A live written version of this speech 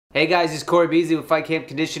Hey guys, it's Corey Beasley with Fight Camp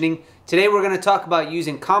Conditioning. Today we're going to talk about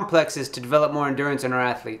using complexes to develop more endurance in our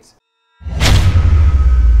athletes.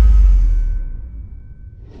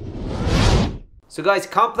 So guys,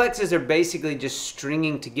 complexes are basically just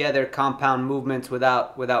stringing together compound movements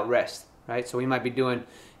without rest, right? So we might be doing,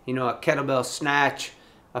 a kettlebell snatch,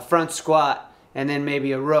 a front squat, and then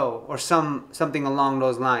maybe a row or something along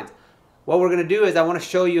those lines. What we're going to do is I want to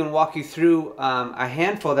show you and walk you through a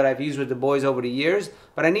handful that I've used with the boys over the years,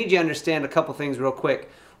 but I need you to understand a couple things real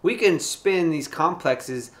quick. We can spin these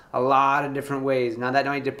complexes a lot of different ways. Now that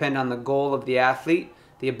might depend on the goal of the athlete,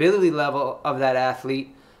 the ability level of that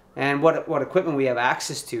athlete, and what equipment we have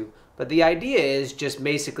access to. But the idea is just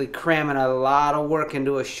basically cramming a lot of work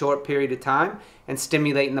into a short period of time and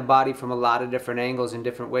stimulating the body from a lot of different angles in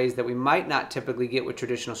different ways that we might not typically get with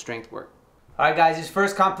traditional strength work. Alright guys, this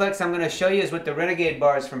first complex I'm going to show you is with the Renegade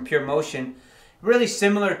bars from Pure Motion. Really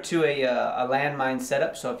similar to a landmine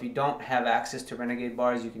setup, so if you don't have access to Renegade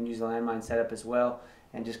bars, you can use a landmine setup as well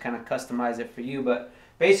and just kind of customize it for you. But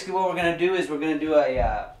basically what we're going to do is we're going to do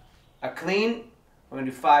a clean, we're going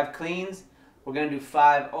to do 5 cleans, we're going to do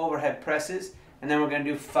 5 overhead presses, and then we're going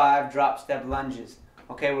to do 5 drop step lunges.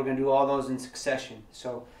 Okay, we're going to do all those in succession.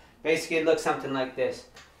 So basically it looks something like this.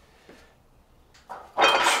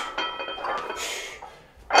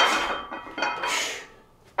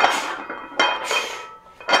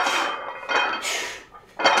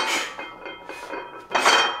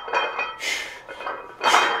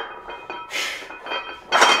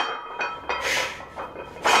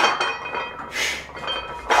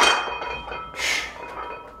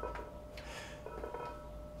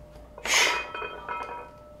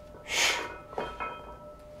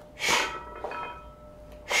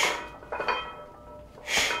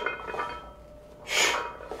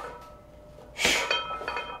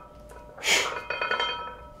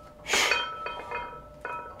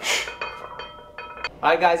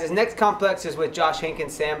 Alright guys, this next complex is with Josh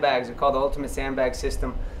Hankins sandbags. They're called the Ultimate Sandbag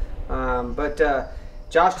System.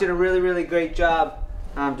 Josh did a really great job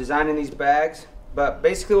designing these bags. But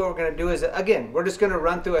basically what we're going to do is, again, we're just going to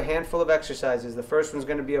run through a handful of exercises. The first one's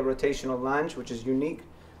going to be a rotational lunge, which is unique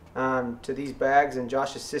to these bags and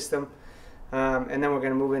Josh's system. And then we're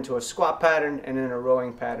going to move into a squat pattern and then a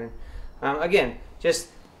rowing pattern. Again, just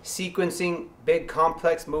sequencing big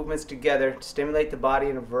complex movements together to stimulate the body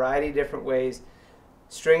in a variety of different ways,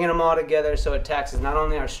 stringing them all together so it taxes not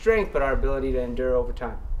only our strength but our ability to endure over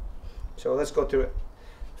time. So let's go through it.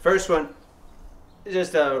 First one is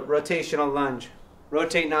just a rotational lunge.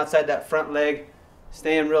 Rotating outside that front leg,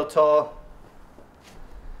 staying real tall.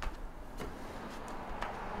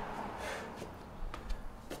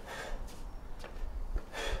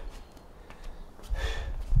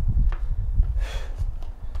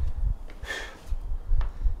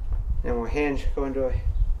 Then we'll go into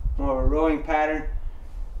more of a rowing pattern.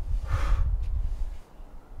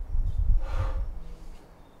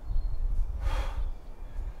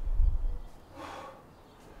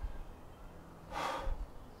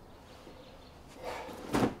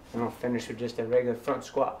 And I'll finish with just a regular front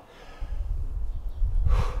squat.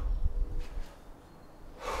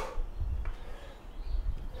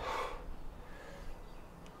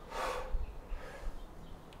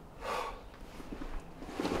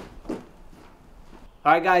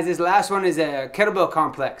 Alright guys, this last one is a kettlebell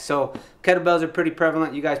complex. So kettlebells are pretty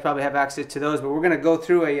prevalent. You guys probably have access to those, but we're going to go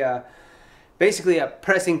through basically a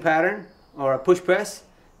pressing pattern or a push press.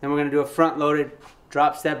 Then we're going to do a front loaded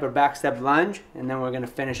drop step or back step lunge, and then we're going to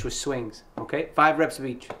finish with swings. Okay, 5 reps of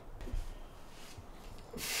each.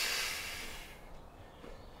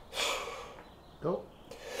 Go.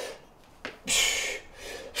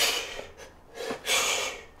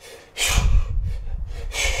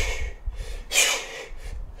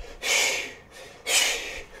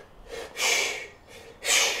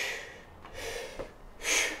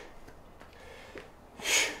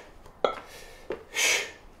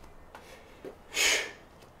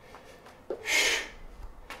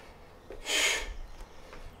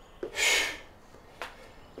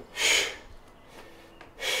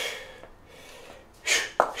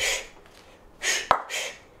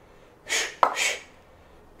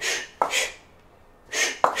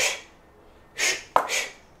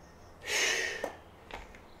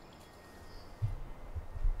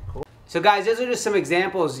 So guys, those are just some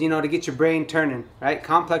examples, to get your brain turning, right?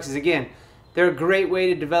 Complexes, again, they're a great way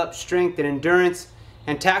to develop strength and endurance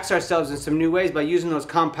and tax ourselves in some new ways by using those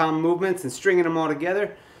compound movements and stringing them all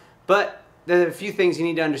together. But there are a few things you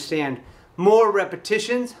need to understand. More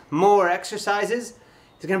repetitions, more exercises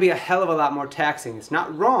is going to be a hell of a lot more taxing. It's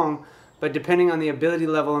not wrong, but depending on the ability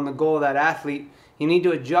level and the goal of that athlete, you need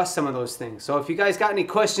to adjust some of those things. So if you guys got any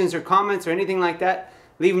questions or comments or anything like that,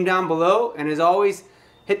 leave them down below. And as always,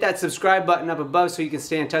 hit that subscribe button up above so you can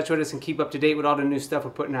stay in touch with us and keep up to date with all the new stuff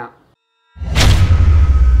we're putting out.